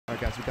All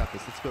right, guys, we got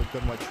this. Let's go.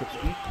 Gun white trip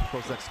sweep.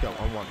 Pros X go.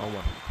 On one.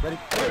 Ready?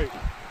 Hey.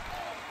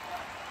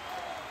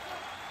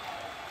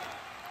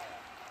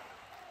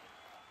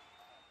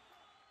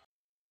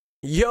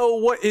 Yo,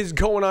 what is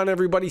going on,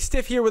 everybody?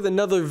 Stiff here with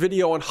another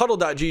video on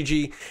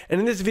HuddleGG,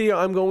 and in this video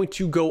I'm going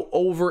to go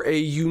over a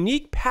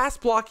unique pass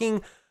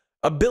blocking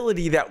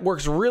ability that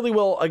works really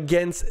well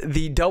against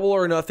the double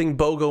or nothing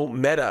BOGO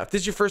meta. If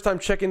this is your first time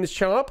checking this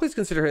channel out, please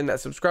consider hitting that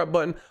subscribe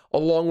button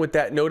along with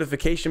that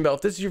notification bell.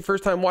 If this is your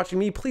first time watching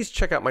me, please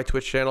check out my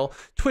Twitch channel,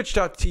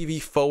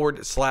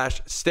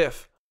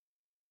 twitch.tv/stiff.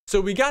 So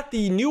we got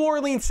the New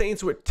Orleans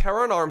Saints with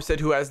Terron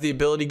Armstead, who has the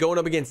ability, going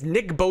up against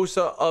Nick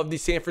Bosa of the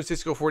San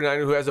Francisco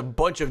 49ers, who has a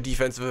bunch of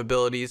defensive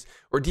abilities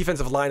or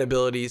defensive line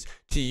abilities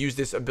to use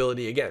this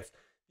ability against.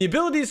 The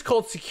ability is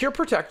called Secure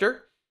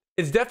Protector.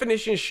 Its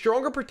definition is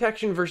stronger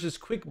protection versus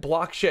quick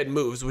block shed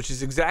moves, which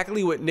is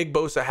exactly what Nick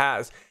Bosa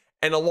has.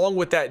 And along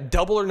with that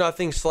double or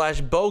nothing /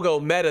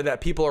 BOGO meta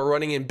that people are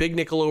running in big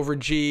nickel over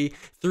G,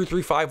 through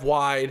 3-5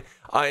 wide.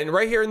 And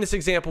right here in this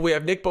example, we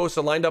have Nick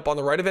Bosa lined up on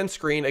the right of end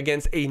screen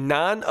against a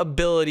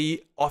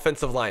non-ability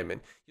offensive lineman.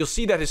 You'll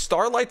see that his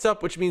star lights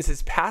up, which means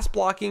his pass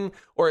blocking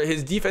or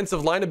his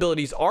defensive line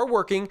abilities are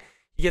working.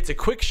 He gets a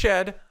quick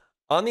shed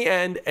on the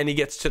end and he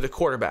gets to the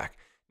quarterback.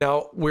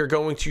 Now, we're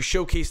going to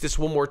showcase this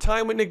one more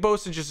time with Nick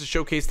Bosa just to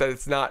showcase that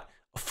it's not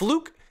a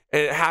fluke.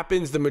 And it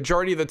happens the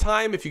majority of the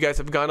time. If you guys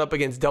have gone up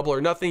against double or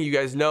nothing, you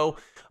guys know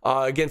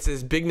against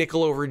this big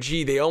nickel over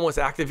G, they almost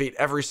activate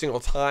every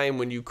single time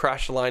when you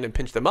crash the line and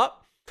pinch them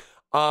up.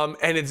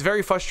 And it's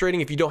very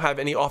frustrating if you don't have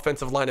any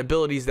offensive line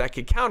abilities that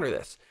could counter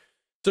this.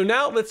 So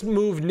now let's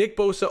move Nick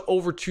Bosa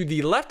over to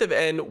the left of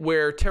end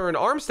where Terron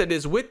Armstead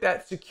is with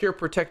that Secure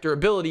Protector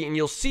ability. And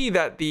you'll see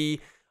that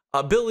the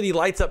ability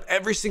lights up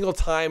every single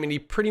time and he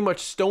pretty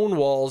much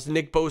stonewalls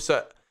Nick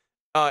Bosa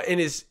in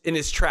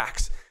his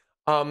tracks.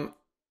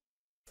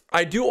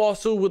 I do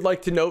also would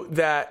like to note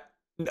that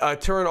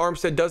Terron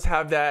Armstead does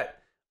have that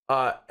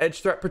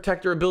edge threat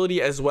protector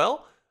ability as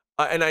well.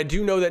 And I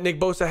do know that Nick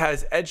Bosa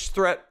has edge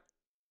threat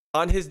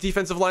on his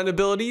defensive line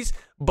abilities,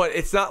 but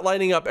it's not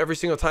lining up every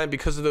single time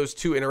because of those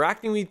two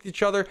interacting with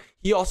each other.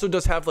 He also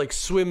does have like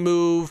swim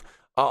move,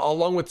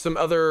 along with some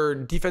other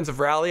defensive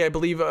rally, I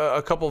believe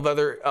a couple of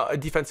other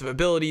defensive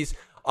abilities.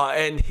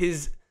 And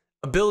his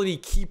ability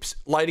keeps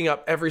lighting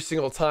up every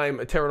single time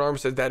Terron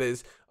Armstead, that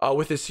is,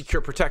 with his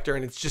Secure Protector,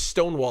 and it's just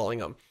stonewalling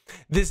him.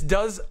 This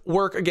does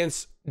work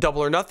against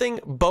double or nothing,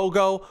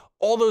 BOGO,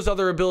 all those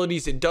other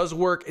abilities. It does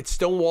work. It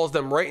stonewalls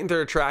them right into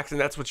their tracks, and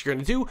that's what you're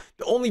going to do.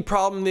 The only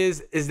problem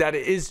is that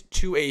it is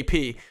 2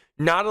 AP.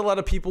 Not a lot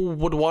of people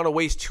would want to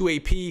waste 2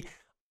 AP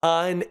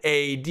on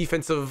a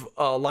defensive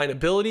line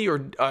ability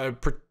or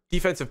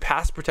defensive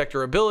pass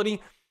protector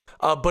ability,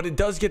 but it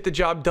does get the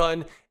job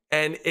done.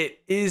 And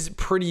it is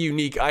pretty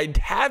unique. I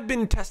have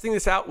been testing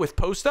this out with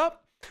post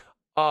up,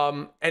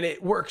 and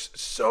it works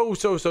so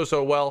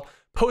well.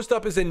 Post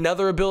up is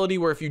another ability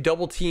where if you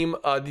double team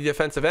the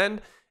defensive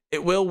end,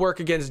 it will work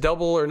against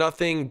double or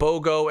nothing,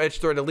 BOGO, edge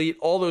threat elite,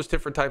 all those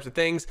different types of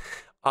things.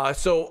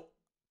 So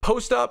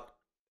post up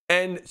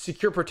and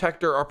Secure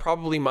Protector are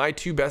probably my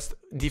two best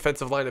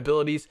defensive line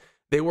abilities.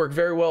 They work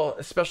very well,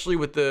 especially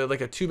with the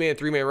like a 2-man,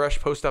 3-man rush.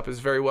 Post up is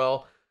very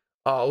well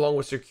along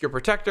with Secure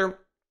Protector.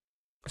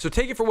 So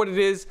take it for what it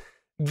is.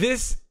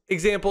 This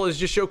example is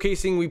just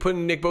showcasing we put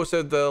in Nick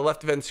Bosa at the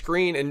left of end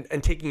screen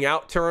and taking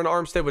out Terron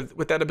Armstead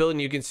with that ability.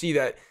 And you can see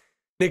that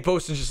Nick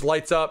Bosa just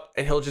lights up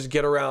and he'll just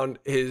get around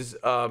his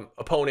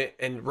opponent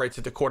and right to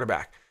the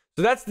quarterback.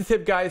 So that's the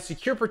tip, guys.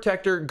 Secure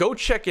Protector. Go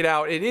check it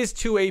out. It is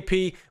 2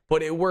 AP,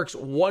 but it works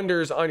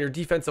wonders on your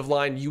defensive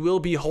line. You will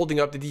be holding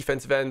up the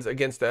defensive ends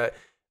against that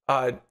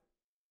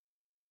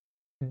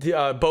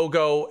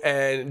BOGO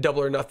and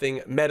double or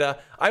nothing meta.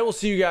 I will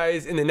see you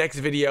guys in the next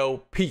video.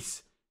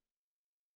 Peace.